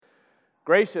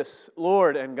Gracious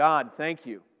Lord and God, thank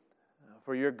you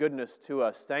for your goodness to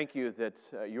us. Thank you that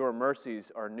your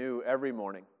mercies are new every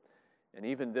morning. And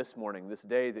even this morning, this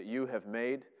day that you have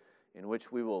made, in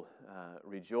which we will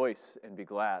rejoice and be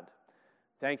glad.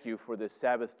 Thank you for this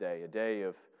Sabbath day, a day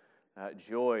of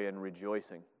joy and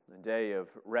rejoicing, a day of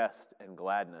rest and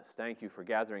gladness. Thank you for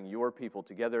gathering your people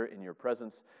together in your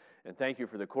presence. And thank you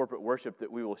for the corporate worship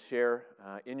that we will share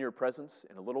in your presence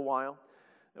in a little while.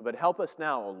 But help us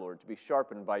now, O Lord, to be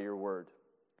sharpened by your word.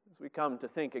 As we come to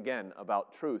think again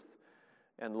about truth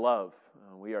and love,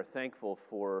 we are thankful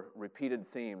for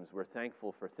repeated themes. We're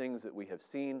thankful for things that we have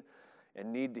seen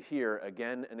and need to hear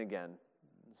again and again.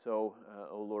 So,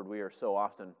 O Lord, we are so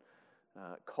often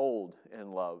cold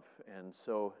in love and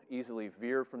so easily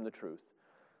veer from the truth.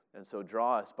 And so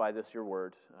draw us by this, your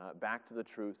word, back to the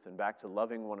truth and back to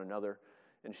loving one another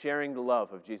and sharing the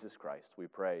love of Jesus Christ. We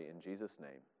pray in Jesus'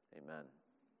 name. Amen.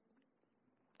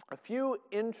 A few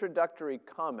introductory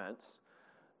comments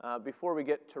before we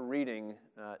get to reading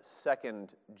 2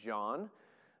 John.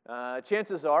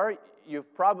 Chances are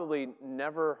you've probably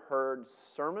never heard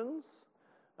sermons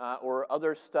or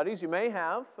other studies. You may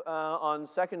have on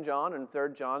 2 John and 3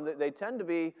 John. They tend to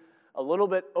be a little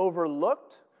bit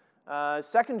overlooked.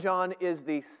 2 John is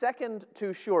the second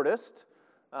to shortest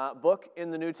book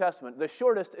in the New Testament. The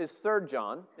shortest is 3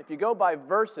 John. If you go by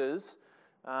verses,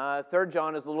 3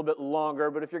 John is a little bit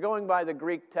longer, but if you're going by the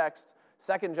Greek text,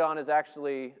 2 John is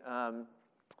actually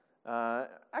I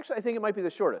think it might be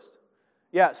the shortest.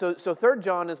 Yeah, so 3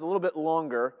 John is a little bit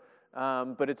longer,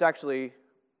 but it's actually,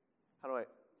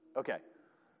 okay.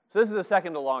 So this is the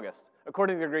second to longest,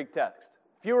 according to the Greek text.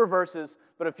 Fewer verses,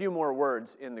 but a few more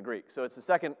words in the Greek. So it's the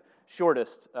second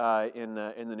shortest in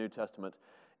the New Testament.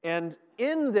 And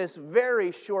in this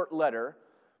very short letter,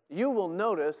 you will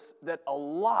notice that a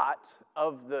lot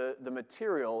of the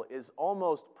material is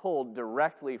almost pulled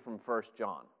directly from 1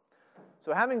 John.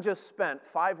 So having just spent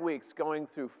 5 weeks going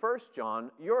through 1 John,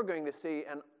 you're going to see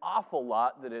an awful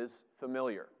lot that is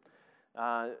familiar.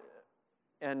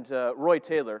 Roy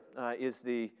Taylor is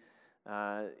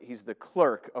he's the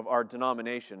clerk of our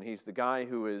denomination. He's the guy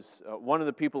who is one of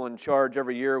the people in charge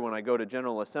every year when I go to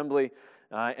General Assembly.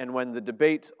 And when the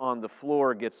debate on the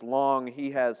floor gets long,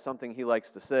 he has something he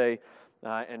likes to say,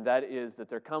 and that is that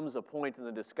there comes a point in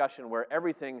the discussion where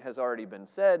everything has already been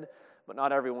said, but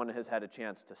not everyone has had a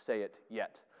chance to say it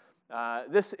yet.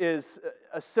 This is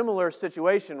a similar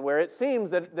situation where it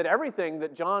seems that everything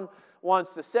that John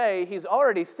wants to say, he's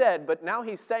already said, but now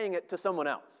he's saying it to someone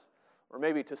else, or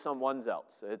maybe to someone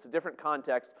else. It's a different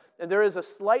context, and there is a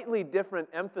slightly different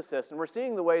emphasis, and we're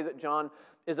seeing the way that John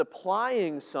is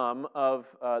applying some of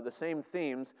the same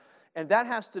themes, and that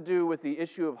has to do with the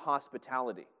issue of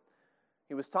hospitality.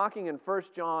 He was talking in 1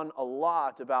 John a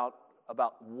lot about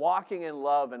walking in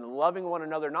love and loving one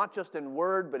another, not just in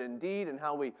word, but in deed, and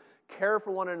how we care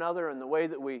for one another and the way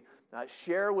that we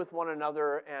share with one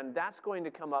another, and that's going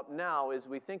to come up now as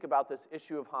we think about this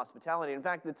issue of hospitality. In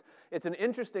fact, it's an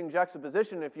interesting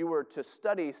juxtaposition if you were to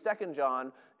study 2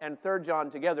 John and 3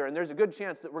 John together, and there's a good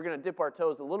chance that we're going to dip our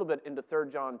toes a little bit into 3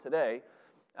 John today,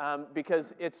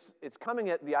 because it's coming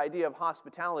at the idea of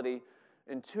hospitality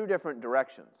in two different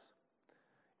directions.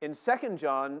 In 2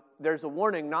 John, there's a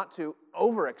warning not to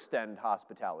overextend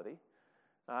hospitality,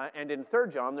 and in 3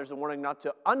 John, there's a warning not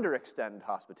to underextend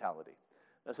hospitality.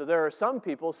 So there are some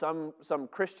people, some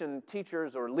Christian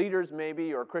teachers or leaders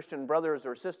maybe, or Christian brothers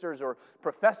or sisters, or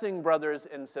professing brothers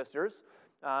and sisters,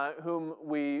 whom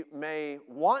we may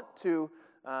want to,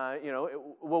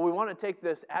 we want to take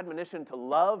this admonition to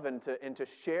love and to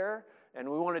share, and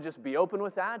we want to just be open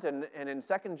with that. And in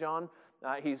 2 John,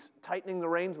 he's tightening the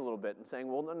reins a little bit and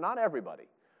saying, well, not everybody.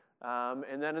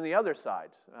 And then on the other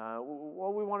side,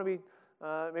 we want to be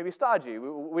maybe stodgy.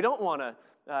 We don't want to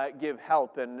give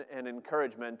help and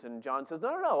encouragement. And John says,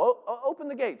 no, open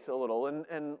the gates a little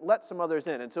and let some others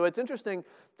in. And so it's interesting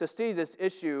to see this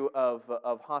issue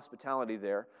of hospitality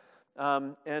there.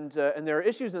 And there are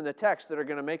issues in the text that are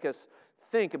going to make us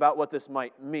think about what this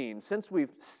might mean. Since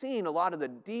we've seen a lot of the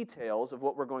details of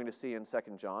what we're going to see in 2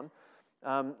 John,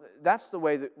 that's the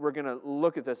way that we're going to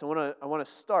look at this. I want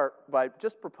to start by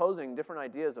just proposing different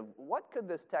ideas of what could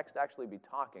this text actually be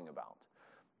talking about.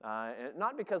 And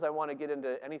not because I want to get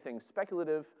into anything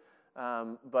speculative,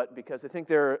 but because I think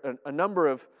there are a number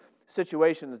of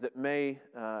situations that may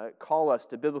call us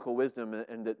to biblical wisdom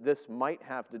and that this might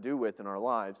have to do with in our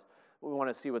lives. We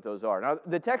want to see what those are. Now,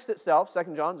 the text itself,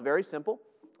 2 John, is very simple.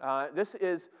 This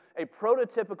is a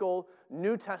prototypical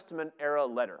New Testament era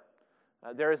letter.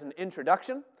 There is an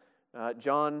introduction.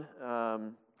 John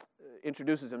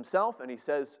introduces himself, and he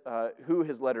says who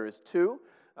his letter is to.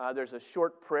 There's a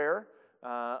short prayer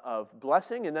of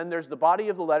blessing, and then there's the body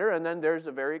of the letter, and then there's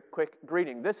a very quick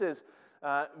greeting. This is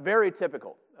very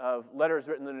typical of letters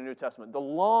written in the New Testament. The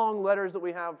long letters that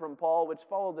we have from Paul, which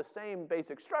follow the same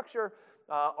basic structure,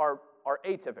 are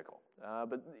atypical.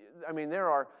 But I mean, there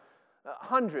are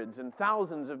hundreds and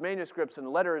thousands of manuscripts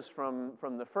and letters from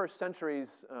the first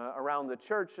centuries around the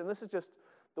church, and this is just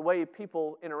the way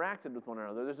people interacted with one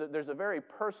another. There's a very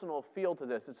personal feel to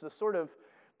this. It's the sort of,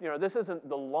 this isn't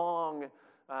the long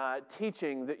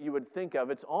teaching that you would think of.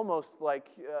 It's almost like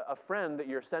a friend that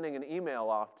you're sending an email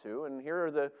off to, and here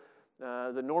are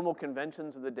the normal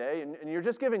conventions of the day, and you're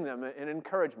just giving them an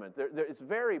encouragement. It's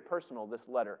very personal, this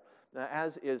letter,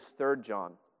 as is 3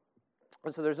 John.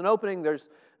 And so there's an opening, there's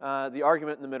the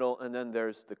argument in the middle, and then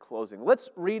there's the closing. Let's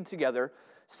read together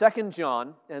 2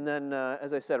 John, and then,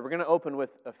 as I said, we're going to open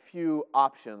with a few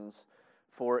options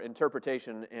for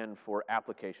interpretation and for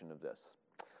application of this.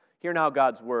 Hear now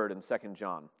God's word in 2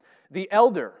 John. The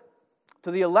elder,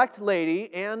 to the elect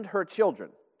lady and her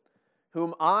children,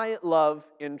 whom I love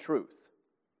in truth.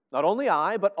 Not only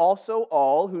I, but also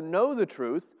all who know the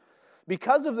truth,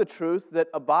 because of the truth that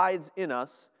abides in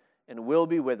us and will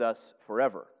be with us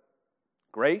forever.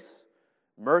 Grace,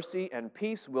 mercy, and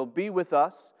peace will be with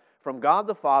us from God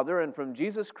the Father and from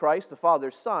Jesus Christ, the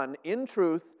Father's Son, in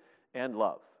truth and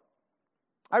love.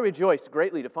 I rejoiced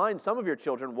greatly to find some of your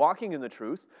children walking in the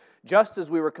truth, just as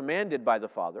we were commanded by the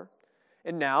Father.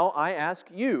 And now I ask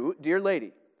you, dear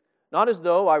lady, not as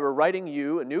though I were writing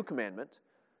you a new commandment,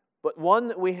 but one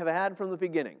that we have had from the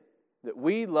beginning, that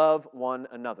we love one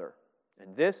another.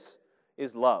 And this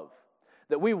is love,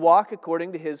 that we walk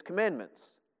according to His commandments.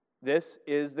 This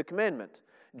is the commandment,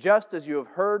 just as you have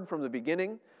heard from the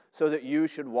beginning, so that you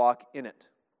should walk in it.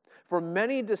 For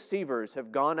many deceivers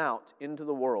have gone out into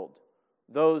the world,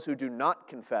 those who do not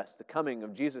confess the coming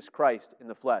of Jesus Christ in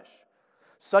the flesh.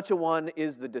 Such a one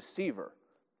is the deceiver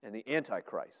and the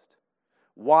Antichrist.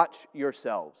 Watch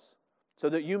yourselves, so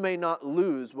that you may not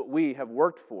lose what we have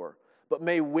worked for, but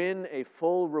may win a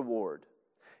full reward.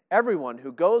 Everyone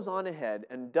who goes on ahead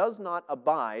and does not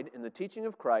abide in the teaching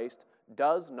of Christ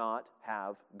does not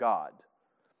have God.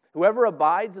 Whoever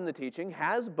abides in the teaching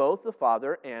has both the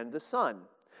Father and the Son.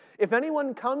 If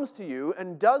anyone comes to you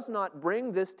and does not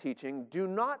bring this teaching, do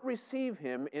not receive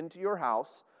him into your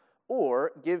house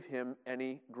or give him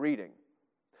any greeting.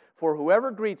 For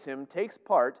whoever greets him takes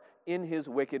part in his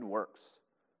wicked works.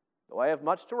 Though I have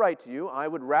much to write to you, I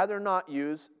would rather not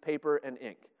use paper and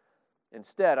ink.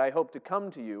 Instead, I hope to come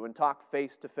to you and talk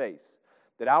face to face,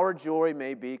 that our joy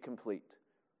may be complete.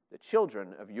 The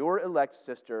children of your elect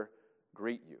sister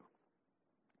greet you.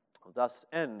 Thus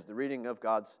ends the reading of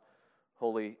God's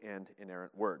holy and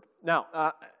inerrant word.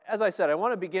 Now, as I said, I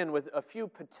want to begin with a few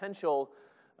potential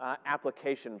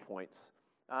application points.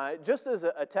 Just as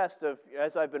a test of,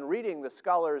 as I've been reading the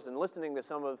scholars and listening to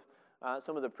some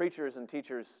of the preachers and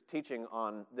teachers teaching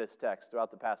on this text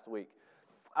throughout the past week,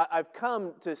 I've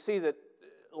come to see that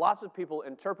lots of people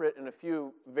interpret it in a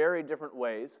few very different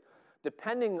ways,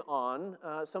 depending on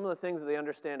some of the things that they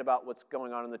understand about what's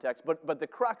going on in the text. But the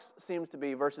crux seems to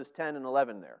be verses 10 and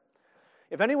 11 there.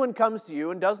 If anyone comes to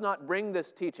you and does not bring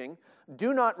this teaching,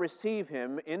 do not receive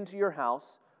him into your house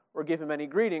or give him any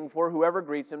greeting, for whoever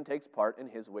greets him takes part in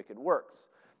his wicked works.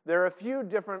 There are a few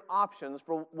different options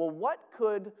for, well, what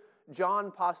could John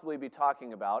possibly be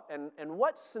talking about, and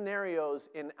what scenarios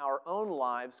in our own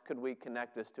lives could we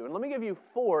connect this to? And let me give you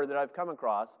 4 that I've come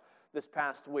across this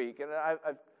past week, and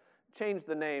I've changed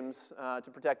the names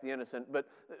to protect the innocent, but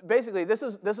basically this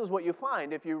is what you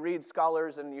find if you read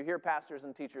scholars and you hear pastors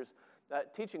and teachers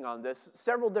teaching on this,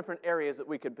 several different areas that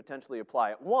we could potentially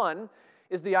apply it. One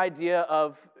is the idea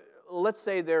of, let's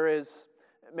say there is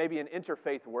maybe an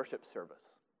interfaith worship service,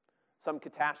 some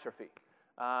catastrophe,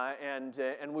 and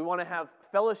we want to have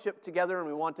fellowship together, and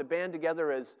we want to band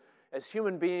together as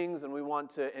human beings, and we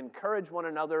want to encourage one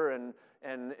another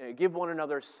and give one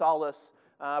another solace.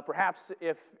 Perhaps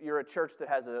if you're a church that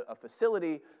has a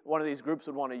facility, one of these groups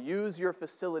would want to use your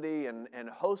facility and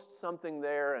host something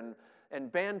there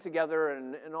and band together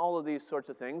and all of these sorts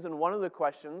of things. And one of the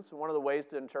questions, one of the ways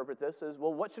to interpret this is,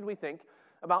 well, what should we think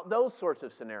about those sorts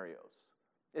of scenarios?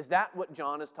 Is that what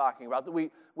John is talking about? That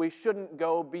we shouldn't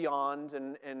go beyond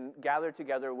and gather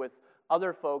together with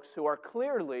other folks who are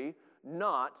clearly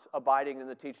not abiding in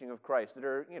the teaching of Christ, that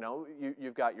are,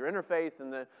 you've got your interfaith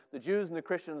and the Jews and the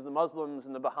Christians, the Muslims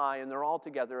and the Baha'i, and they're all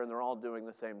together and they're all doing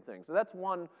the same thing. So that's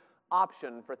one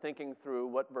option for thinking through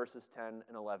what verses 10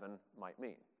 and 11 might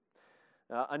mean.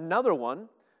 Another one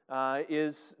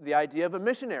is the idea of a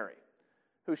missionary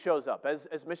who shows up, as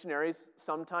missionaries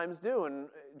sometimes do. And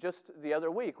just the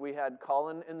other week, we had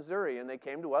Colin and Zuri, and they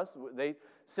came to us. They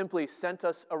simply sent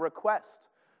us a request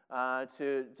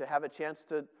to have a chance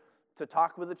to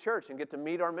talk with the church and get to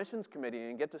meet our missions committee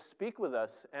and get to speak with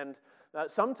us. And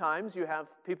sometimes you have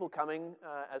people coming,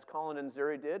 as Colin and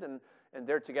Zuri did, and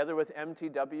they're together with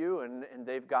MTW, and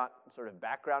they've got sort of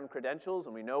background credentials,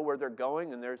 and we know where they're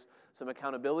going, and there's some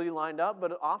accountability lined up.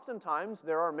 But oftentimes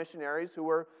there are missionaries who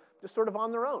are just sort of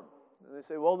on their own. And they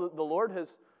say, well, the Lord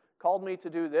has called me to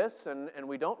do this, and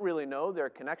we don't really know their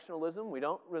connectionalism. We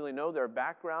don't really know their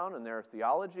background and their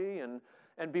theology.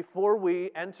 And before we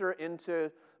enter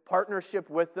into partnership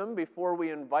with them, before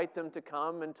we invite them to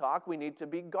come and talk, we need to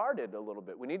be guarded a little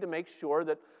bit. We need to make sure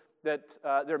that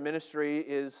their ministry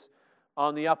is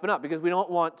on the up and up, because we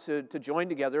don't want to join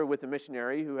together with a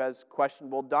missionary who has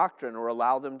questionable doctrine or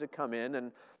allow them to come in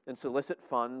and solicit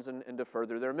funds and to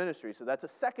further their ministry. So that's a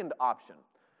second option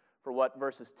for what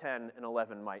verses 10 and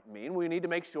 11 might mean. We need to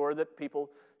make sure that people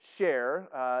share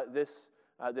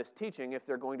this teaching if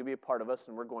they're going to be a part of us,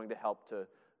 and we're going to help to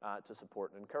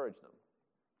support and encourage them.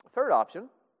 The third option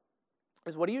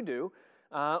is, what do you do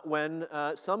when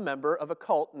some member of a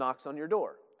cult knocks on your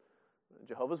door?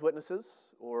 Jehovah's Witnesses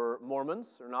or Mormons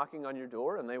are knocking on your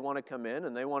door, and they want to come in,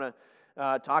 and they want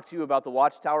to talk to you about the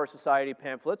Watchtower Society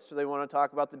pamphlets, or they want to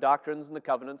talk about the doctrines and the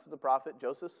covenants of the prophet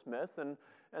Joseph Smith,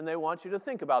 and they want you to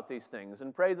think about these things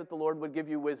and pray that the Lord would give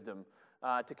you wisdom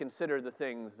to consider the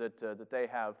things that they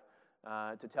have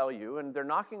to tell you. And they're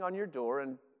knocking on your door,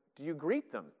 and do you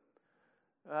greet them?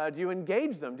 Do you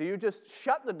engage them? Do you just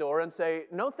shut the door and say,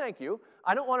 no, thank you,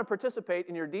 I don't want to participate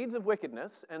in your deeds of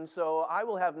wickedness, and so I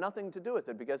will have nothing to do with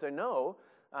it, because I know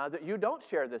that you don't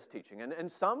share this teaching.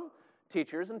 And some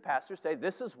teachers and pastors say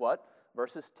this is what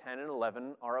verses 10 and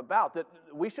 11 are about, that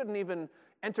we shouldn't even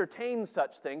entertain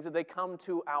such things if they come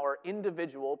to our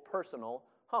individual personal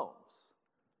homes.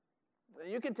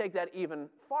 You could take that even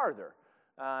farther,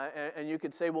 and you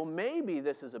could say, well, maybe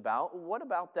this is about, what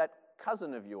about that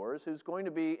cousin of yours who's going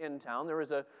to be in town? There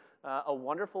was a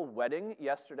wonderful wedding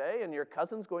yesterday, and your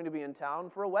cousin's going to be in town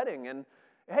for a wedding, and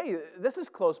hey, this is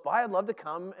close by, I'd love to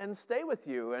come and stay with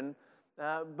you. And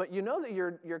but you know that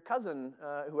your cousin,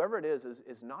 whoever it is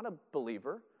not a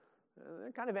believer.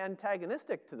 They're kind of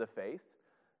antagonistic to the faith.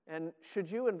 And should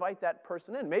you invite that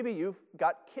person in? Maybe you've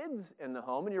got kids in the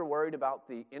home and you're worried about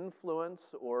the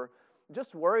influence, or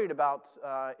just worried about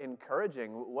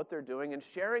encouraging what they're doing and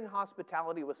sharing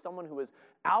hospitality with someone who is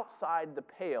outside the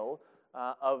pale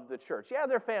of the church. Yeah,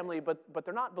 they're family, but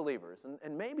they're not believers.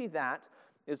 And maybe that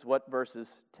is what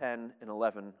verses 10 and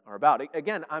 11 are about.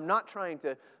 Again, I'm not trying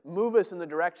to move us in the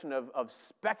direction of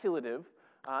speculative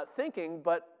thinking,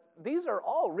 but these are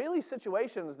all really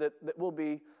situations that we'll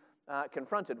be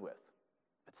confronted with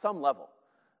at some level.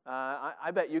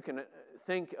 I bet you can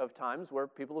think of times where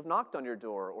people have knocked on your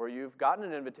door, or you've gotten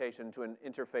an invitation to an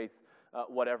interfaith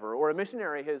whatever, or a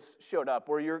missionary has showed up,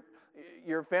 or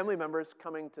your family members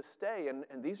coming to stay,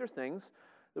 and these are things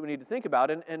that we need to think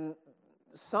about. And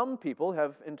some people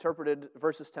have interpreted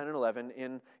verses 10 and 11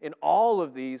 in all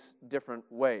of these different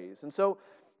ways. And so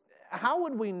how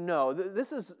would we know?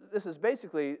 This is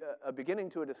basically a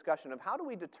beginning to a discussion of how do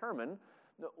we determine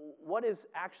what is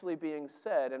actually being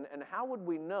said, and how would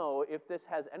we know if this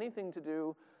has anything to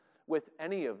do with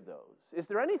any of those? Is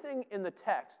there anything in the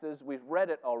text, as we've read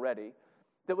it already,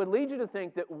 that would lead you to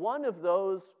think that one of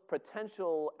those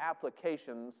potential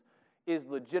applications is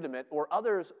legitimate or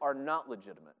others are not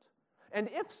legitimate? And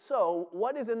if so,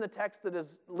 what is in the text that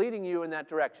is leading you in that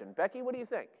direction? Becky, what do you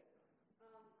think?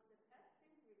 The text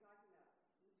seems to be talking about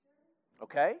teachers.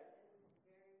 Okay.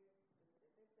 And very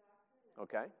specific doctrine.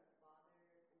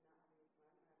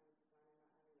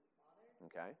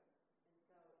 Okay.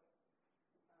 Father and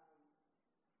not having a son,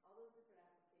 or having a son and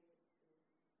not having a father. Okay.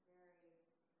 And so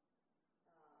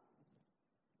all those different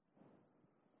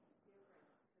applications seem very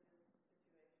different to this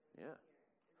situation Yeah. here.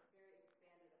 It's very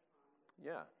expanded upon.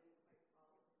 Yeah. I didn't quite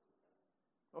follow some of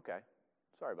those. Okay.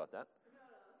 Sorry about that.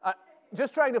 No.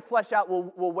 Just trying to flesh out,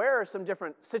 well, where are some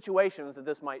different situations that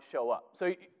this might show up?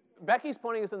 So Becky's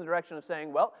pointing us in the direction of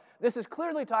saying, well, this is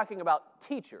clearly talking about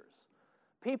teachers,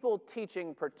 people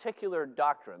teaching particular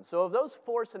doctrines. So of those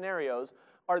four scenarios,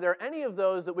 are there any of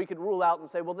those that we could rule out and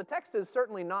say, well, the text is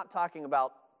certainly not talking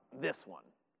about this one?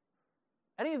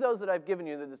 Any of those that I've given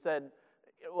you that have said,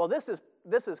 well, this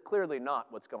is clearly not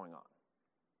what's going on?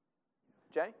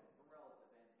 Jay?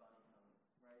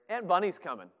 Aunt Bunny's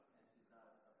coming.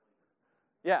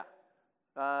 Yeah.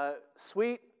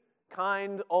 Sweet,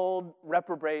 kind, old,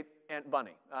 reprobate Aunt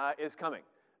Bunny is coming.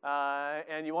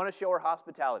 And you want to show her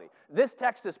hospitality. This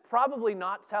text is probably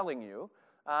not telling you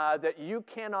that you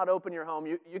cannot open your home,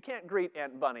 you can't greet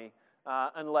Aunt Bunny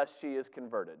unless she is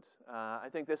converted. I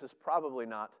think this is probably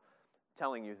not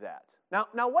telling you that.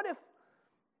 Now what if,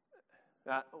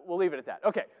 we'll leave it at that.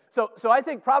 Okay, so I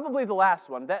think probably the last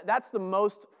one, that's the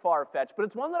most far-fetched, but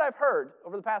it's one that I've heard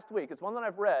over the past week. It's one that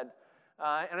I've read,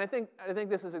 and I think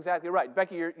this is exactly right.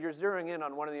 Becky, you're zeroing in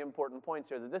on one of the important points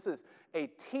here, that this is a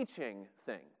teaching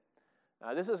thing.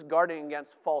 This is guarding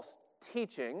against false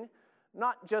teaching,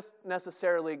 not just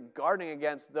necessarily guarding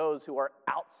against those who are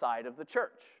outside of the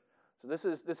church. So this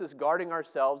is guarding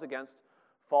ourselves against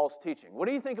false teaching. What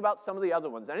do you think about some of the other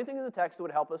ones? Anything in the text that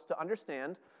would help us to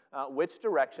understand which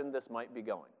direction this might be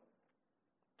going?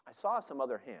 I saw some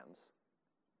other hands.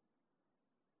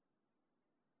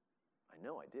 I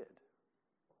know I did.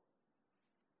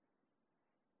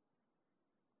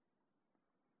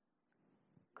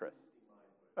 Chris.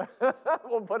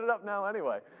 We'll put it up now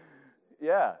anyway.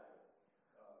 Yeah.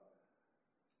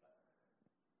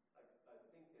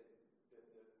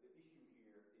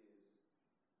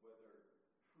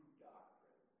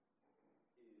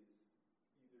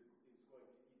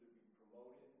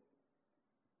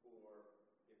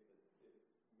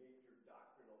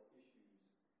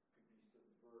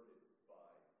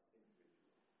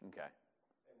 Okay.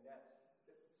 And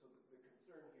so the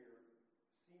concern here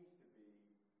seems to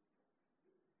be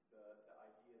the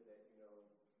idea that,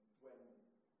 when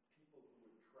people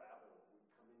who would travel would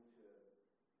come into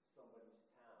somebody's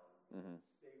town, Mm-hmm.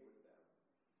 stay with them,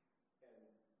 and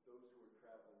those who are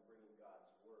traveling bringing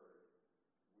God's word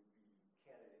would be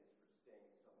candidates for staying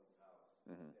at someone's house.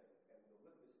 Mm-hmm. And the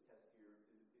litmus test here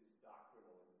is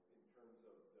doctrinal in terms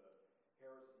of the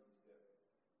heresies that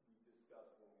we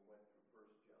discussed when we went through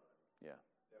 1 John. Yeah.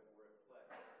 That were at play.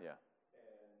 Yeah.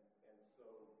 And so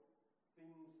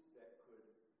things that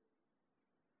could,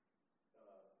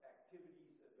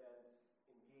 activities, events,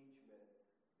 engagement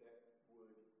that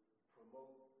would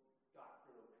promote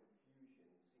doctrinal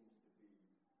confusion seems to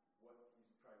be what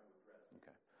he's trying to address.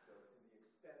 Okay. So to the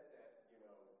extent that,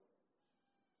 like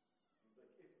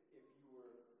if you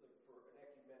were, like for an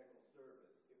ecumenical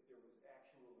service, if there was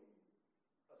actually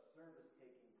a service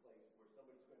taking place where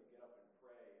somebody's going to get up and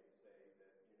pray and say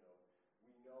that,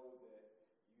 we know that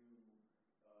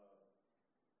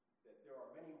that there are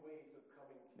many ways of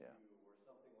coming to Yeah. you or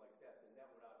something like that, then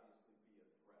that would obviously be a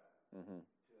threat Mm-hmm.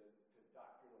 to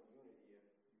doctrinal unity if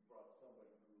you brought somebody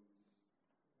who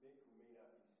may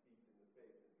not be steeped in the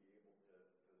faith and be able to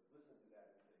listen to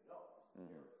that and say, no, this is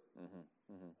Mm-hmm. heresy. Mm-hmm.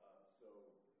 Mm-hmm. So,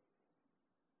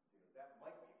 that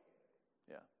might be a candidate.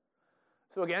 Yeah.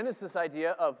 So again, it's this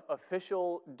idea of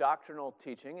official doctrinal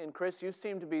teaching. And Chris, you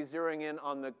seem to be zeroing in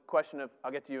on the question of,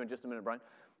 I'll get to you in just a minute, Brian.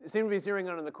 You seem to be zeroing in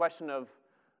on the question of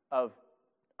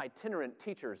itinerant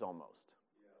teachers almost,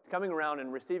 coming around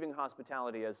and receiving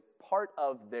hospitality as part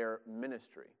of their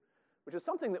ministry, which is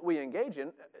something that we engage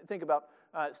in. Think about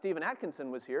Stephen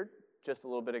Atkinson was here just a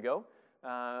little bit ago,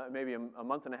 maybe a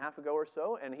month and a half ago or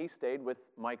so, and he stayed with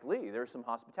Mike Lee. There's some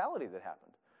hospitality that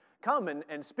happened. Come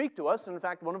and speak to us. And in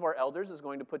fact, one of our elders is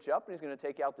going to put you up, and he's going to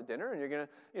take you out to dinner, and you're going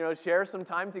to share some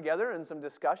time together and some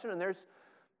discussion. And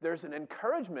there's an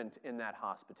encouragement in that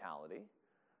hospitality,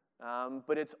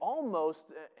 but it's almost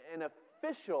an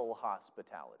official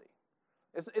hospitality.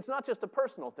 It's not just a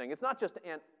personal thing. It's not just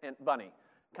Aunt Bunny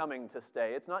coming to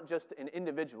stay. It's not just an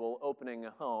individual opening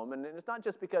a home, and it's not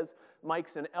just because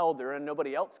Mike's an elder and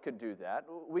nobody else could do that.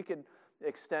 We could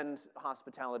extend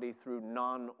hospitality through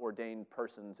non-ordained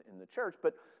persons in the church,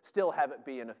 but still have it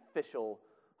be an official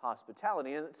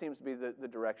hospitality, and it seems to be the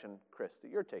direction, Chris,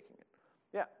 that you're taking it.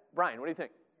 Yeah, Brian, what do you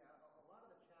think? Yeah, a lot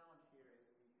of the challenge here is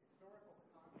the historical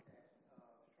context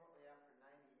of shortly after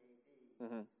 90 AD,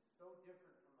 Mm-hmm. so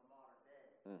different from the modern day.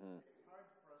 Mm-hmm. It's hard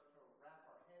for us to wrap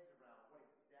our heads around what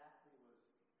exactly was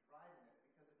driving it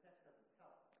because the text doesn't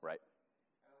tell us. Right.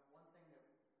 One thing that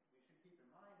we should keep in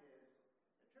mind is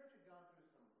the church had gone through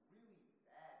some really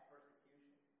bad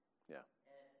persecution. Yeah.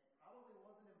 And it probably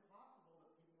wasn't impossible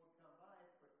that people would come by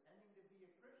pretending to be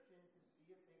a Christian to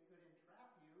see if they could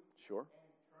entrap you Sure. and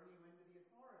turn you into the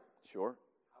authority. Sure.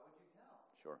 How would you tell?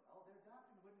 Sure. Well, their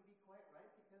doctrine wouldn't be quite right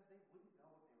because they wouldn't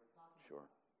know what they were talking Sure.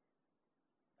 about.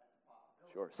 That's a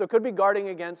possibility. Sure. So it could be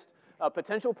guarding against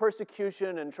potential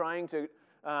persecution and trying to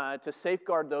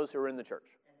safeguard those who are in the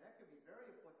church. And that could be very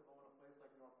applicable in a place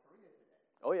like North Korea today.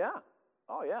 Oh, yeah.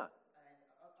 Oh, yeah. And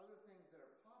other things that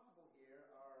are possible here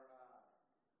are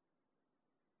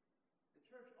the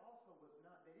church also was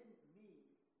not, they didn't meet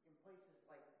in places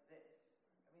like this.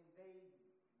 I mean, they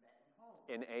met in homes.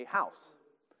 In a house. It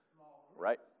was small groups.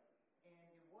 Right. And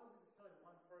it wasn't necessarily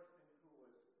one person who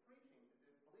was preaching.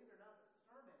 Believe it or not, the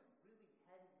sermon really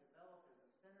hadn't developed as a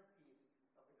centerpiece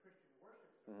of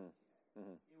Christianity.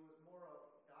 Mhm. It was more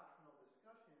of doctrinal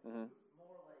discussion. Mhm. It was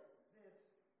more like this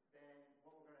than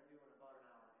what we're going to do in about an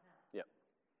hour and a half. Yep.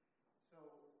 So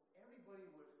everybody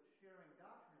was sharing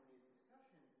doctrine in these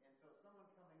discussions, and so someone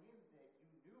coming in that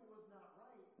you knew was not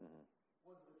right Mhm.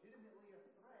 was legitimately a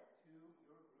threat to your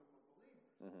group of believers.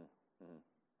 Mhm. Mhm.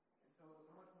 And so it was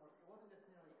a much more, it wasn't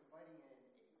necessarily inviting in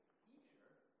a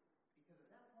teacher, because at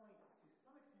that point, to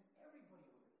some extent, everybody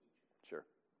was a teacher. Sure.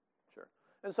 Sure.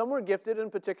 And some were gifted in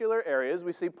particular areas.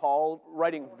 We see Paul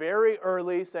writing very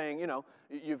early saying,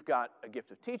 you've got a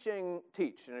gift of teaching,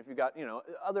 teach. And if you've got,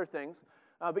 other things.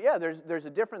 But yeah, there's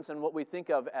a difference in what we think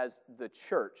of as the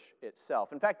church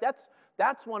itself. In fact,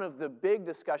 that's one of the big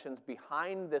discussions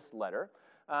behind this letter.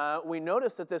 We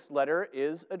notice that this letter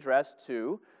is addressed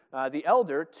to the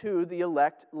elder, to the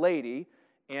elect lady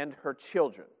and her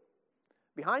children.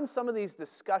 Behind some of these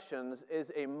discussions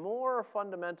is a more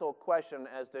fundamental question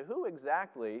as to who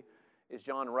exactly is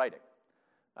John writing.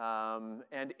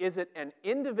 And is it an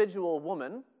individual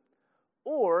woman,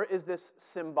 or is this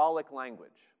symbolic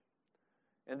language?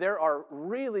 And there are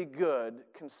really good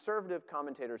conservative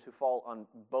commentators who fall on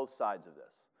both sides of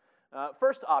this.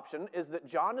 First option is that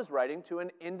John is writing to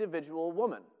an individual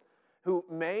woman who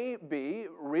may be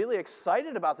really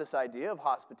excited about this idea of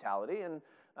hospitality,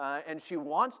 and she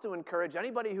wants to encourage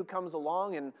anybody who comes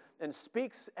along and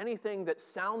speaks anything that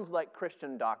sounds like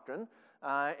Christian doctrine.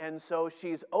 And so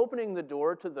she's opening the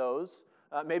door to those,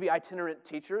 maybe itinerant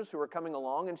teachers who are coming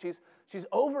along, and she's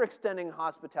overextending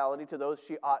hospitality to those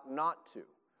she ought not to.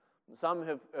 Some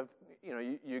have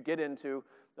you get into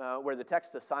where the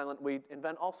text is silent, we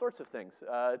invent all sorts of things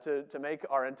to make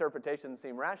our interpretation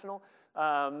seem rational.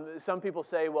 Some people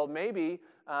say, well, maybe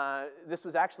this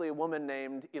was actually a woman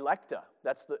named Electa.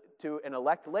 That's to an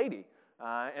elect lady.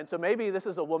 And so maybe this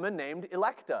is a woman named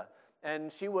Electa,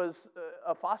 and she was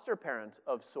a foster parent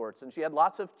of sorts, and she had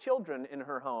lots of children in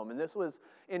her home, and this was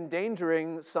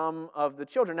endangering some of the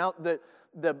children. Now,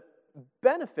 the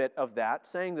benefit of that,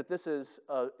 saying that this is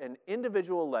an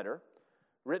individual letter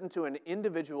written to an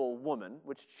individual woman,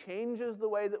 which changes the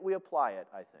way that we apply it,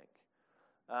 I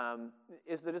think,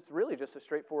 is that it's really just a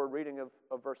straightforward reading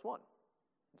of verse 1.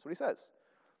 That's what he says.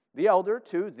 The elder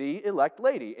to the elect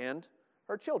lady and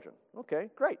her children. Okay,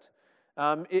 great.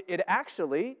 It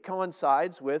actually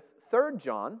coincides with 3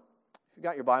 John. If you've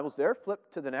got your Bibles there,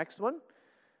 flip to the next one.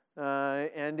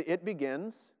 And it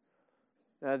begins,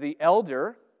 the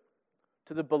elder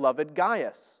to the beloved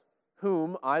Gaius,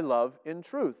 whom I love in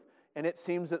truth. And it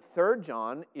seems that 3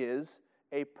 John is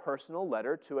a personal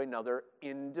letter to another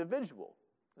individual.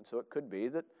 And so it could be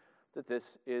that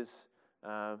this is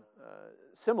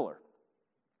similar.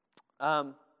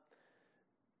 Now,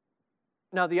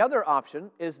 the other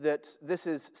option is that this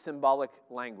is symbolic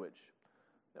language.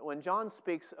 That when John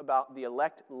speaks about the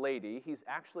elect lady, he's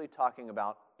actually talking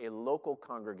about a local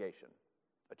congregation,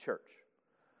 a church.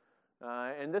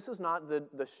 And this is not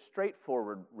the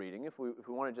straightforward reading, if we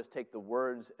want to just take the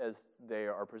words as they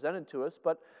are presented to us,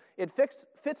 but it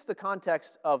fits the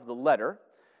context of the letter,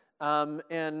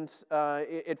 and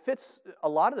it fits a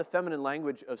lot of the feminine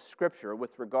language of Scripture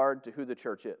with regard to who the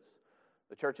church is.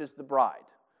 The church is the bride.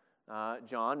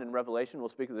 John in Revelation will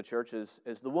speak of the church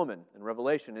as the woman in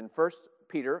Revelation. In 1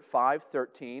 Peter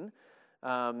 5:13,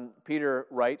 Peter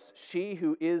writes, "She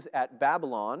who is at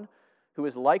Babylon, who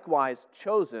is likewise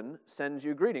chosen, sends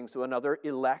you greetings." So another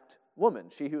elect woman,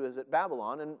 she who is at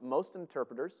Babylon. And most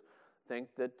interpreters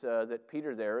think that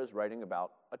Peter there is writing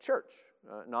about a church,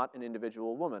 not an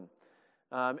individual woman.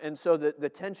 And so the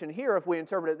tension here, if we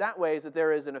interpret it that way, is that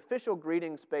there is an official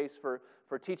greeting space for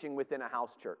teaching within a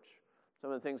house church.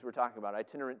 Some of the things we're talking about,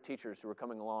 itinerant teachers who are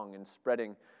coming along and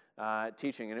spreading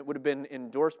teaching. And it would have been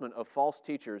endorsement of false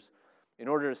teachers in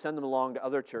order to send them along to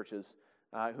other churches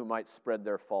who might spread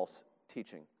their false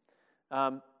teaching.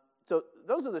 So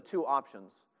those are the two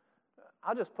options.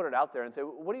 I'll just put it out there and say,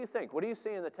 what do you think? What do you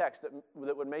see in the text that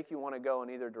would make you want to go in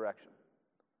either direction?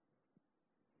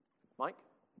 Mike?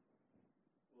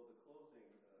 Well, the closing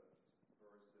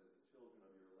verse says, "The children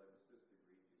of your elect sister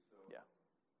greet you." So Yeah.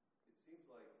 it seems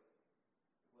like,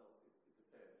 well, it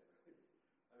depends.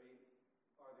 I mean,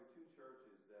 are there two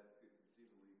churches that could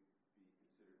conceivably be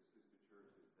considered sister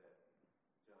churches that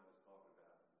John is talking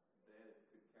about? Then it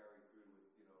could carry through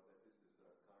with, that this is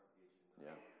a congregation, not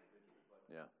Yeah. an individual. But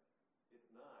Yeah. if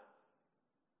not,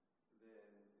 then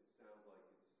it sounds like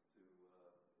it's to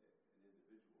an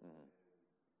individual. Mhm. And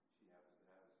she happens to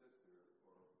have a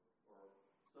sister or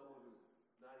someone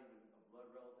who's not even a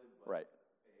blood relative, but Right.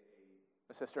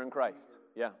 a A sister in Christ. believer,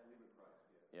 Yeah. believer in Christ.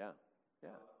 Yeah. Yeah. Yeah.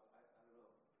 I don't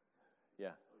know.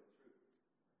 Yeah. Tell you the truth.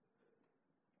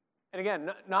 And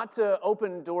again, not to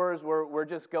open doors where we're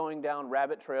just going down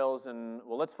rabbit trails and,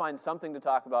 well, let's find something to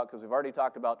talk about because we've already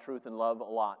talked about truth and love a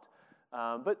lot.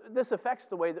 But this affects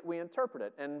the way that we interpret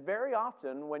it. And very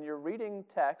often when you're reading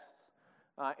texts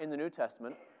in the New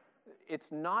Testament, it's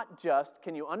not just,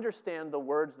 can you understand the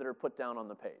words that are put down on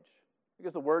the page?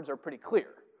 Because the words are pretty clear.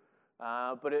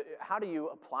 But how do you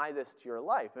apply this to your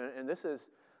life? And this is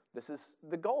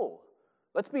the goal.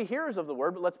 Let's be hearers of the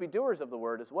word, but let's be doers of the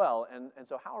word as well. And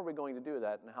so how are we going to do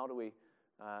that, and how do we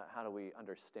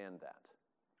understand that?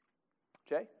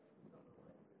 Jay?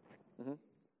 Mm-hmm.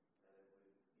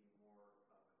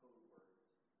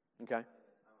 Okay.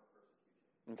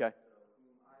 Okay.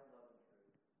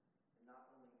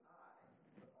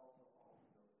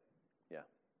 Yeah.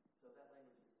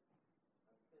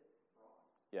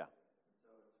 Yeah.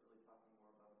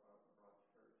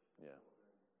 Yeah.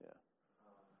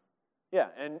 Yeah,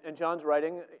 and John's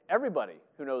writing, everybody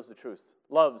who knows the truth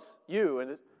loves you,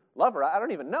 and love her. I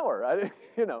don't even know her.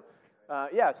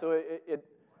 Yeah. So it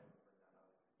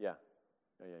yeah.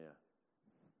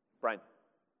 Brian.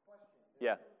 Question.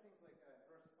 Yeah. Things like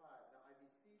verse 5. Now I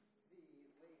beseech thee,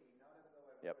 lady, not as though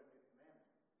I Yep. wrote a new commandment.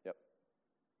 Yep.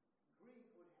 Greek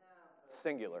would have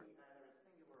Singular. either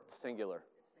singular or It's singular.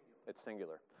 It's singular. It's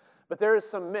singular. But there is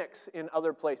some mix in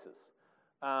other places. Is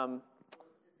the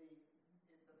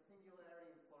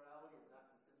singularity and plurality is not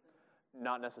consistent?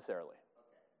 Not necessarily.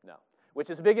 Okay. No. Which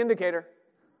is a big indicator.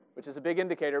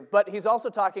 But he's also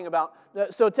talking about,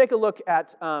 so take a look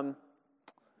at,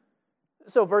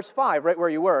 so verse 5, right where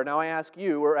you were. Now I ask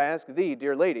you, or I ask thee,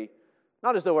 dear lady,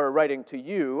 not as though we're writing to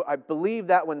you. I believe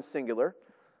that one's singular.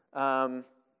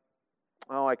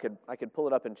 I could pull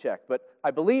it up and check. But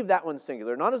I believe that one's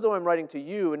singular. Not as though I'm writing to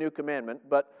you a new commandment,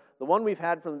 but the one we've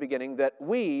had from the beginning, that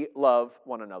we love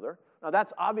one another. Now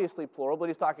that's obviously plural, but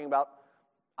he's talking about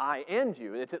I and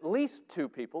you. It's at least two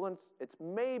people, and it's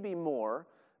maybe more.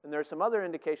 And there's some other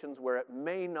indications where it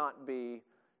may not be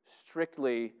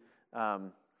strictly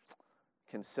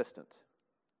consistent.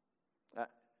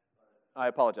 I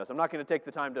apologize. I'm not going to take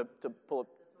the time to pull up.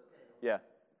 Yeah.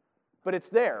 But it's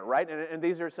there, right? And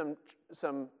these are some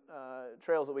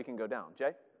trails that we can go down.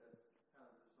 Jay?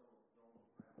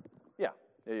 Yeah.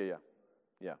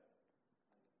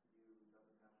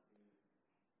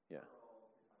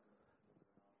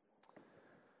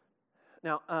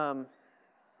 Now,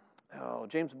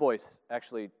 James Boyce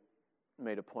actually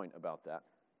made a point about that.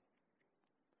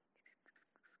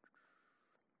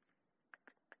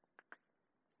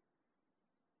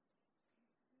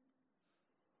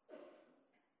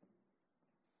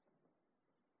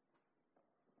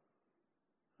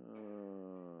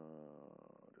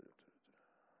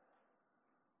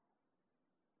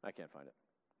 I can't find it.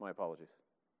 My apologies.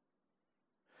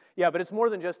 Yeah, but it's more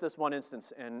than just this one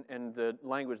instance, and the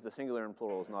language, the singular and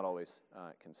plural, is not always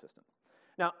consistent.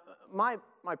 Now, my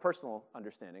personal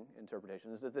understanding,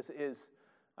 interpretation, is that this is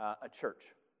a church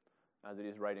that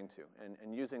he's writing to,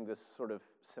 and using this sort of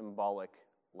symbolic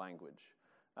language.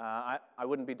 I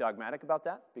wouldn't be dogmatic about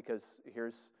that, because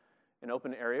here's an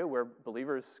open area where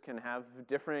believers can have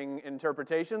differing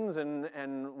interpretations,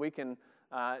 and we can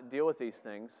deal with these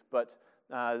things. But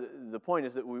the point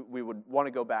is that we would want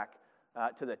to go back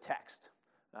to the text.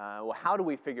 Well, how do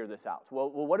we figure this out? Well,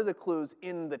 what are the clues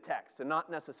in the text? And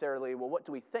not necessarily, well, what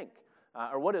do we think?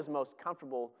 Or what is most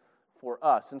comfortable for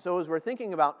us? And so as we're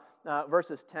thinking about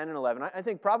verses 10 and 11, I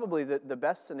think probably the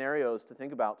best scenarios to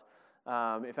think about,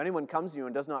 if anyone comes to you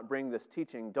and does not bring this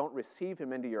teaching, don't receive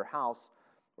him into your house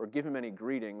or give him any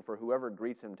greeting, for whoever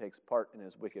greets him takes part in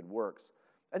his wicked works.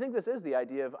 I think this is the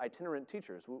idea of itinerant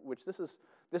teachers, which this is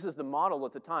the model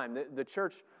at the time. The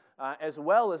church, as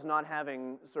well as not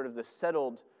having sort of the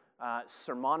settled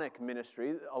sermonic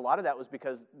ministry, a lot of that was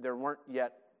because there weren't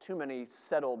yet too many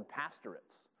settled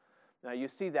pastorates. Now you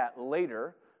see that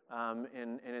later, and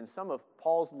in some of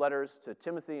Paul's letters to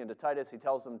Timothy and to Titus, he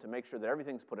tells them to make sure that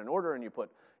everything's put in order, and you put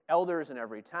elders in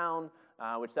every town,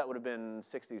 which that would have been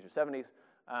 60s or 70s.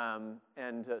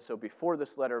 So before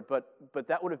this letter, but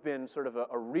that would have been sort of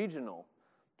a regional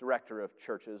director of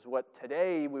churches, what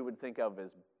today we would think of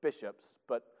as bishops,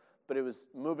 but it was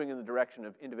moving in the direction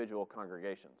of individual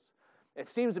congregations. It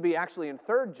seems to be actually in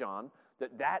 3 John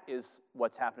that is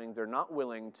what's happening. They're not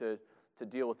willing to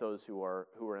deal with those who are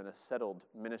in a settled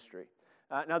ministry.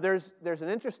 Now there's an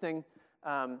interesting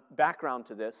background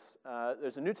to this.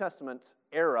 There's a New Testament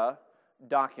era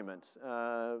document,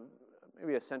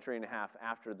 maybe a century and a half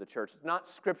after the church. It's not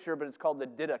scripture, but it's called the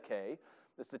Didache.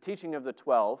 It's the teaching of the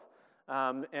 12.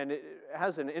 And it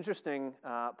has an interesting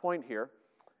point here.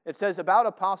 It says, about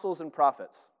apostles and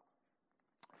prophets,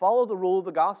 follow the rule of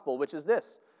the gospel, which is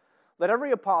this: Let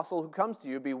every apostle who comes to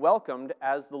you be welcomed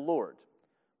as the Lord.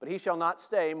 But he shall not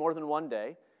stay more than 1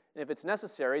 day, and if it's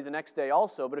necessary, the next day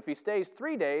also. But if he stays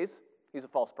 3 days, he's a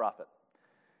false prophet.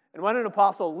 And when an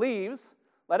apostle leaves,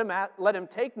 let him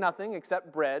take nothing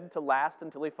except bread to last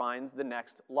until he finds the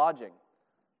next lodging.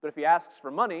 But if he asks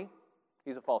for money,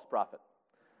 he's a false prophet.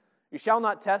 You shall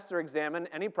not test or examine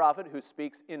any prophet who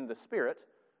speaks in the Spirit,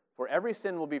 for every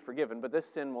sin will be forgiven, but this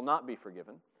sin will not be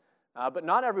forgiven. But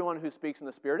not everyone who speaks in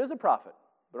the Spirit is a prophet,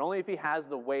 but only if he has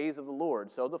the ways of the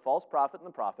Lord. So the false prophet and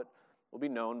the prophet will be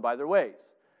known by their ways.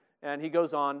 And he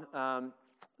goes on,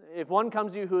 if one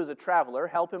comes to you who is a traveler,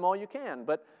 help him all you can,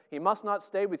 but he must not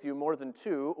stay with you more than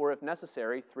 2, or if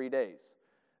necessary, 3 days.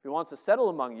 If he wants to settle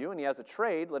among you and he has a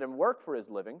trade, let him work for his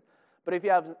living. But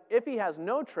if he has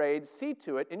no trade, see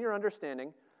to it in your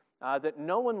understanding that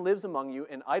no one lives among you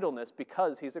in idleness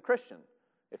because he's a Christian.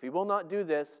 If he will not do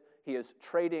this, he is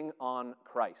trading on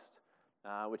Christ,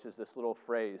 which is this little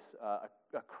phrase, a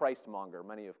Christmonger,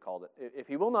 many have called it. If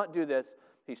he will not do this,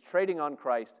 he's trading on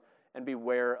Christ, and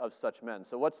beware of such men.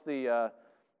 So what's the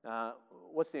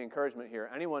encouragement here?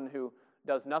 Anyone who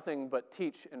does nothing but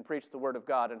teach and preach the word of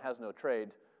God and has no trade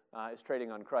is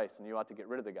trading on Christ, and you ought to get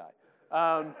rid of the guy.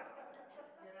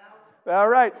 All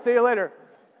right, see you later.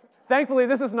 Thankfully,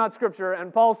 this is not Scripture,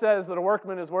 and Paul says that a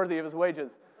workman is worthy of his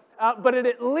wages. But it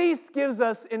at least gives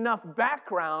us enough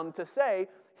background to say,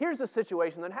 here's a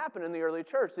situation that happened in the early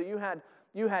church, that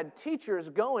you had teachers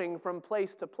going from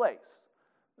place to place.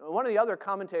 One of the other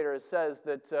commentators says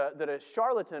that a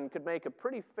charlatan could make a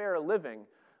pretty fair living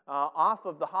off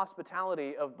of the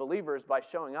hospitality of believers by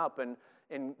showing up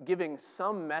and giving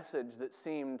some message that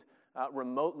seemed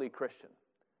remotely Christian.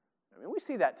 I mean, we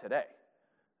see that today.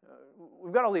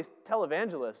 We've got all these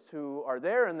televangelists who are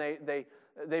there, and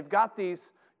they've got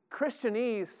these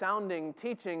Christianese sounding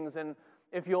teachings, and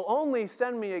if you'll only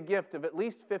send me a gift of at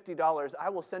least $50, I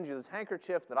will send you this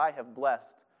handkerchief that I have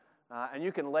blessed, and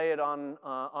you can lay it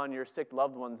on your sick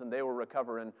loved ones, and they will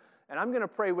recover. And I'm going to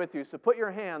pray with you, so put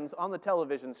your hands on the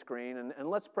television screen, and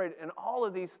let's pray, and all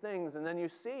of these things, and then you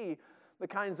see the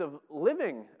kinds of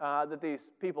living that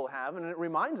these people have, and it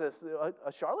reminds us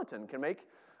a charlatan can make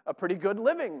a pretty good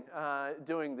living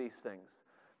doing these things.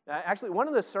 Actually, one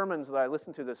of the sermons that I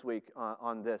listened to this week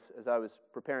on this as I was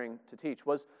preparing to teach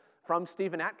was from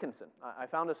Stephen Atkinson. I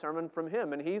found a sermon from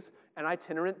him, and he's an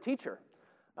itinerant teacher.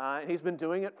 And he's been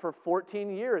doing it for 14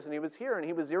 years, and he was here, and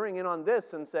he was zeroing in on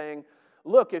this and saying,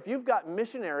 look, if you've got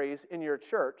missionaries in your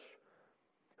church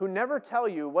who never tell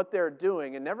you what they're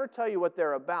doing and never tell you what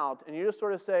they're about, and you just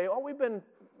sort of say, oh,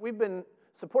 we've been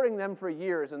supporting them for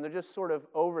years, and they're just sort of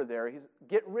over there,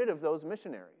 get rid of those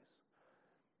missionaries.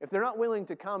 If they're not willing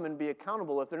to come and be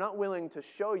accountable, if they're not willing to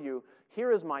show you,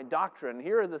 here is my doctrine,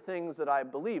 here are the things that I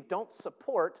believe, don't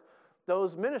support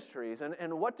those ministries.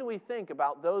 And what do we think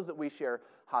about those that we share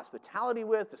hospitality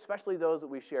with, especially those that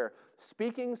we share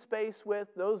speaking space with,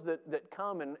 those that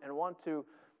come and want to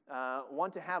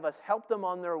have us help them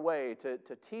on their way to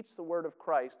teach the word of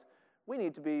Christ? We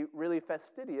need to be really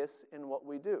fastidious in what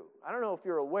we do. I don't know if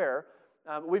you're aware,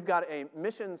 we've got a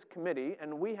missions committee,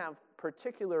 and we have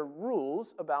particular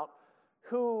rules about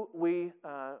who we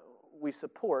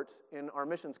support in our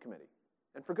missions committee,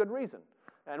 and for good reason.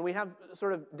 And we have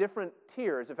sort of different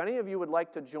tiers. If any of you would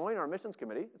like to join our missions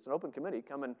committee, it's an open committee,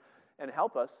 come and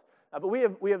help us. But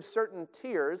we have certain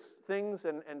tiers, things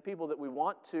and people that we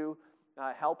want to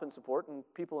help and support, and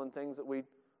people and things that we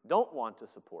don't want to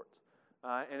support.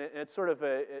 And it's sort of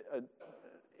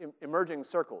emerging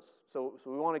circles. So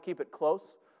we want to keep it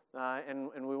close,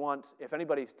 and we want, if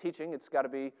anybody's teaching, it's got to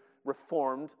be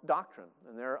Reformed doctrine.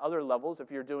 And there are other levels. If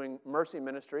you're doing mercy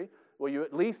ministry, well, you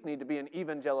at least need to be an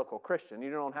evangelical Christian. You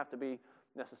don't have to be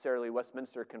necessarily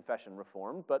Westminster Confession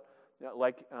Reformed, but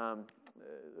like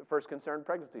First Concerned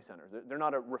Pregnancy Center. They're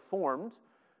not a Reformed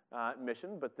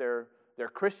mission, but they're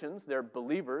Christians. They're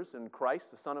believers in Christ,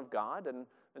 the Son of God, and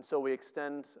so we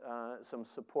extend some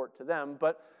support to them.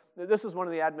 But this is one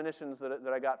of the admonitions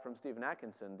that I got from Stephen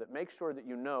Atkinson, that make sure that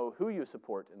you know who you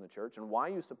support in the church and why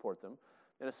you support them,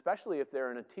 and especially if they're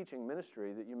in a teaching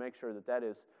ministry, that you make sure that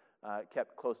is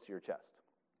kept close to your chest.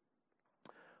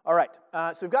 All right,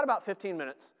 so we've got about 15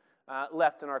 minutes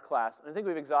left in our class, and I think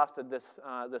we've exhausted this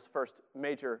first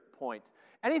major point.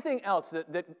 Anything else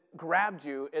that grabbed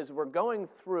you as we're going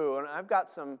through, and I've got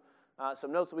some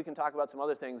notes that we can talk about some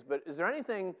other things, but is there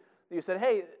anything that you said,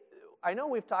 hey, I know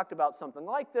we've talked about something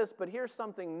like this, but here's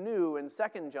something new in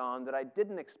 2 John that I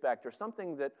didn't expect, or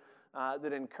something that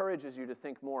encourages you to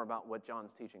think more about what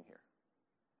John's teaching here?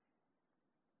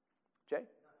 Jay?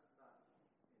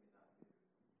 Maybe not new,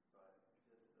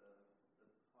 but just the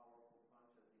powerful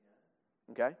punch at the end.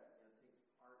 Okay. Takes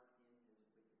part in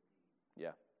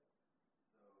Yeah.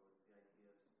 So it's the idea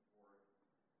of support,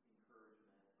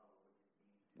 encouragement, probably if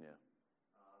need Yeah.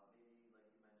 maybe,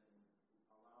 like you mentioned,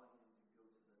 allowing him to go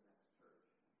to the next church.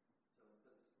 So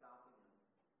instead of stopping him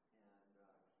and keeping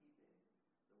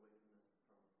the wickedness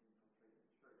from infiltrating the church,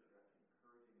 you're actually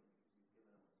encouraging him because you've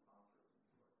given him a sponsor of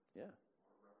some sort Yeah.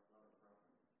 or a letter of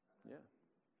reference. Yeah.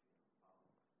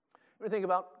 We think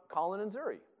about Colin and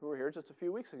Zuri, who were here just a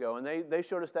few weeks ago, and they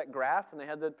showed us that graph, and they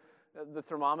had the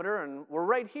thermometer, and we're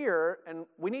right here, and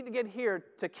we need to get here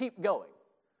to keep going.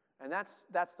 And that's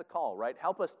the call, right?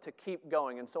 Help us to keep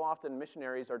going. And so often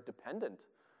missionaries are dependent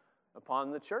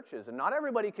upon the churches, and not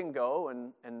everybody can go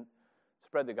and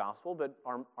spread the gospel, but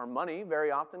our money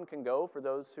very often can go for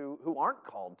those who aren't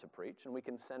called to preach, and we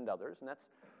can send others, and that's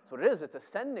what it is. It's a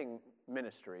sending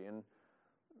ministry, and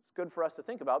it's good for us to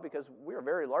think about because we are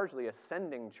very largely a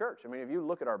sending church. I mean, if you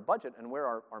look at our budget and where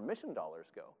our mission dollars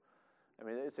go, I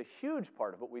mean, it's a huge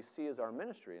part of what we see as our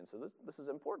ministry, and so this is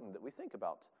important that we think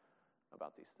about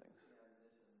these things. Yeah, in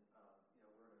addition,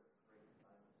 we're in a great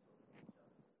time of social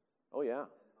justice. Oh, yeah.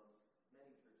 And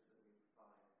many churches that we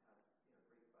find have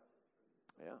great budgets for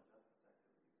these social Yeah. justice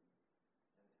activities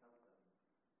and tout them.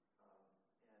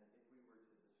 And if we were to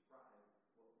describe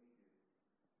what we do,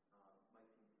 might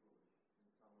seem foolish in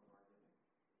some of our giving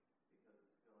because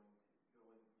it's going just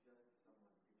to someone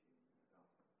preaching the gospel.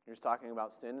 You're just talking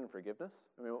about sin and forgiveness?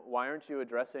 I mean, why aren't you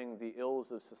addressing the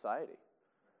ills of society?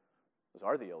 Those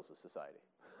are the ills of society.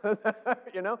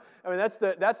 You know? I mean, that's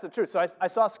the truth. So I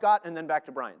saw Scott and then back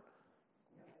to Brian.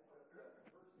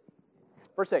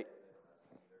 Verse 8.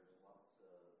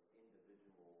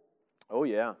 Oh,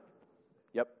 yeah.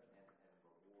 Yep.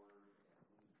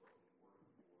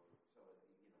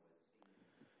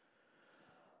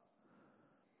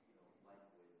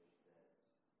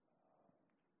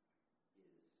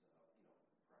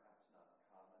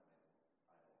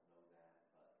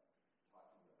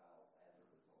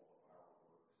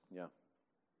 Yeah.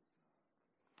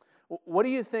 What do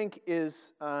you think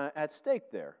is at stake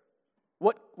there?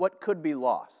 What could be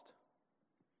lost?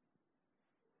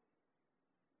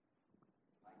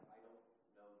 I don't know that it's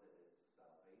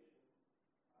salvation.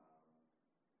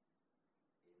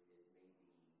 It may be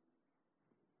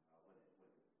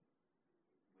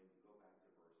when you go back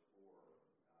to verse 4, and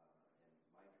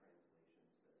my translation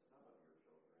says some of your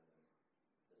children, and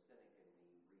the cynic in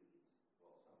me reads,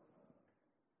 well, some are not.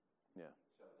 Yeah.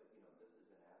 So that this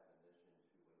is an admonition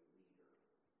to a leader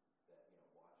that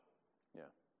watching.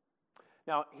 Yeah.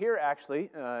 Now, here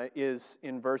actually is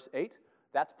in verse 8,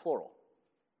 that's plural.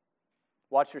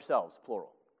 Watch yourselves,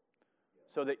 plural.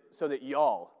 So that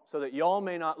y'all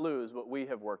may not lose what we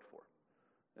have worked for.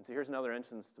 And so here's another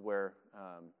instance where,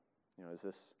 is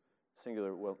this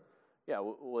singular? Well, yeah,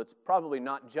 well, it's probably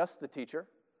not just the teacher,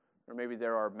 or maybe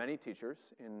there are many teachers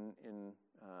in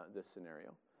this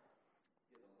scenario.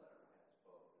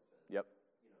 Yep.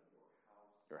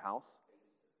 Your house.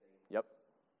 Yep.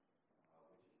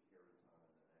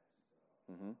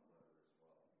 Mm-hmm.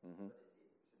 Mm-hmm. But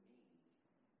to me,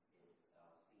 it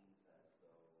seems as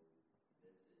though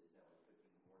this is, now it could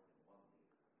be more than one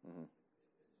leader. Mm-hmm.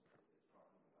 If it's talking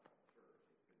about the church,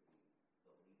 it could be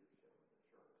the leadership of the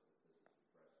church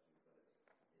that this is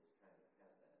addressed to, but it's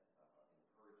kind of has that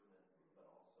encouragement, but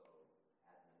also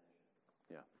admonition.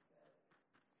 Yeah.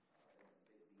 And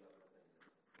the other thing that's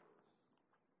important,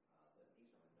 that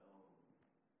these are known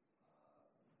teachers of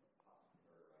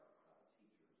Yep. false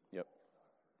doctrine. Yep.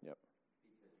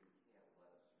 Because you can't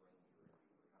let a stranger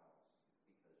into your house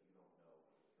because you don't know what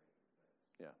the stranger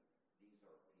thinks. Yeah. These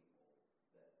are people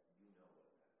that you know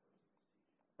what that person is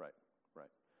teaching. Right.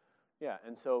 Right. Yeah.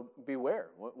 And so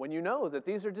beware when you know that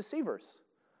these are deceivers.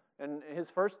 And his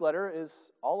first letter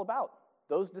is all about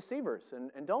those deceivers,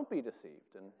 and don't be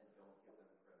deceived. And don't give them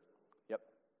credibility. Yep.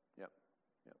 Yep.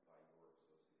 Yep. By your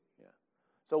association. Yeah.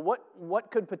 So what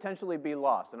could potentially be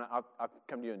lost? And I'll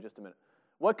come to you in just a minute.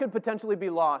 What could potentially be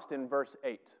lost in verse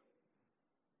 8? Just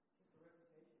the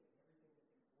reputation, everything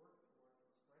that you've worked towards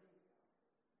in spreading the gospel.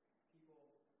 People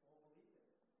won't believe it.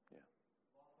 Yeah.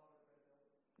 Lost all their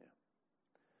credibility.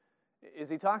 Yeah. Is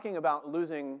he talking about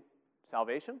losing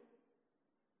salvation?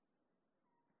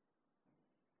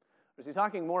 Or is he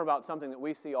talking more about something that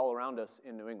we see all around us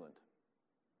in New England?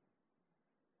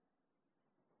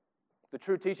 The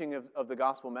true teaching of the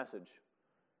gospel message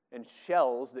in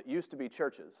shells that used to be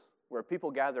churches, where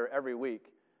people gather every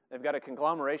week. They've got a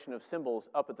conglomeration of symbols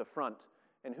up at the front,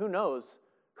 and who knows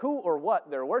who or what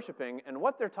they're worshiping and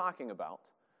what they're talking about.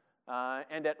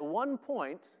 And at one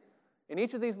point, in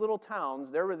each of these little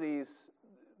towns, there were these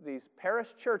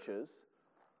parish churches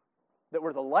that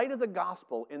were the light of the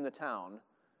gospel in the town,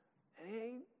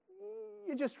 and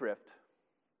you just drift.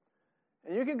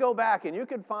 And you can go back and you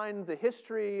can find the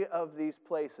history of these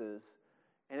places,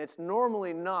 and it's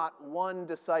normally not one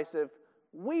decisive,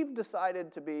 we've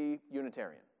decided to be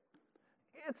Unitarian.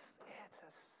 It's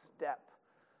a step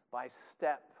by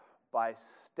step by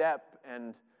step,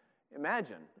 and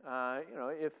imagine,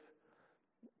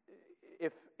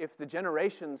 if the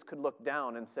generations could look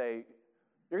down and say,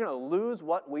 you're going to lose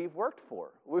what we've worked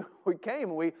for.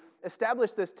 We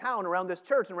established this town around this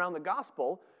church and around the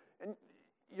gospel, and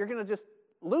you're going to just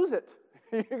lose it.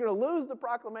 You're going to lose the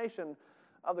proclamation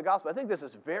of the gospel. I think this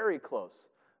is very close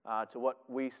to what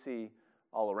we see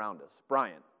all around us.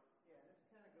 Brian. Yeah, this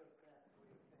kind of goes back to what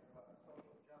you were saying about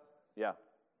social justice. Yeah.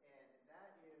 And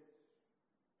that is,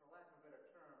 for lack of a better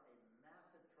term, a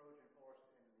massive Trojan horse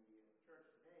in the church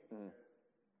today, because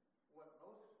what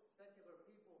most secular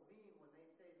people mean when they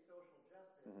say social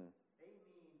justice, they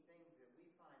mean things that we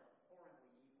find abhorrently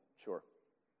evil. Sure.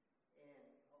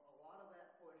 And a lot of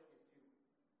that push is to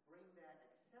bring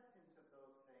that acceptance of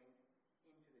those things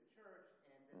into the church,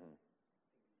 and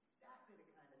that's exactly the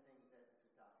kind of things that this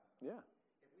is talking about. Yeah.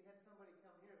 If we had somebody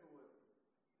come here who was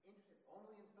interested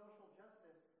only in social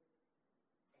justice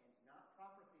and not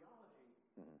proper theology,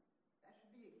 that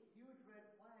should be a huge red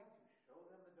flag to show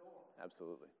them the door.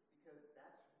 Absolutely. Because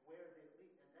that's where they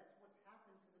lead, and that's what's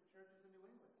happened to the churches in New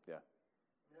England. Yeah.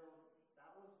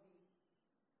 That was the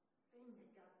thing that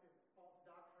got the false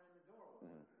doctrine in the door.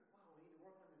 Wow, we need to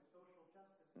work on this social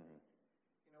justice thing.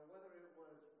 Whether it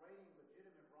was righting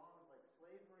legitimate wrongs like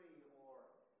slavery or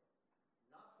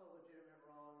not so legitimate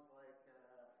wrongs like the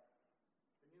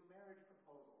new marriage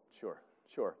proposal. Sure.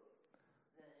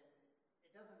 Then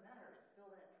it doesn't matter. It's still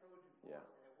that Trojan horse, Yeah.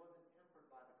 and it wasn't tempered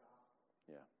by the gospel.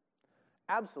 Yeah.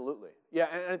 Absolutely.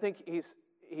 Yeah, and I think he's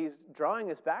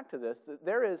drawing us back to this. That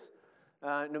there is,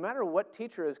 no matter what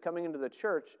teacher is coming into the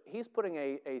church, he's putting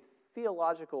a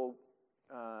theological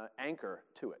anchor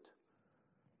to it.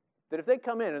 That if they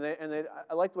come in, and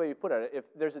I like the way you put it, if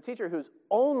there's a teacher who's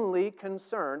only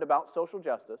concerned about social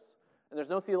justice, and there's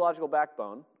no theological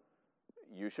backbone,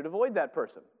 you should avoid that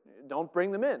person. Don't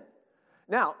bring them in.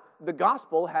 Now, the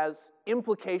gospel has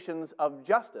implications of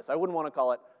justice. I wouldn't want to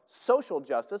call it social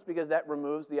justice, because that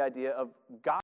removes the idea of God.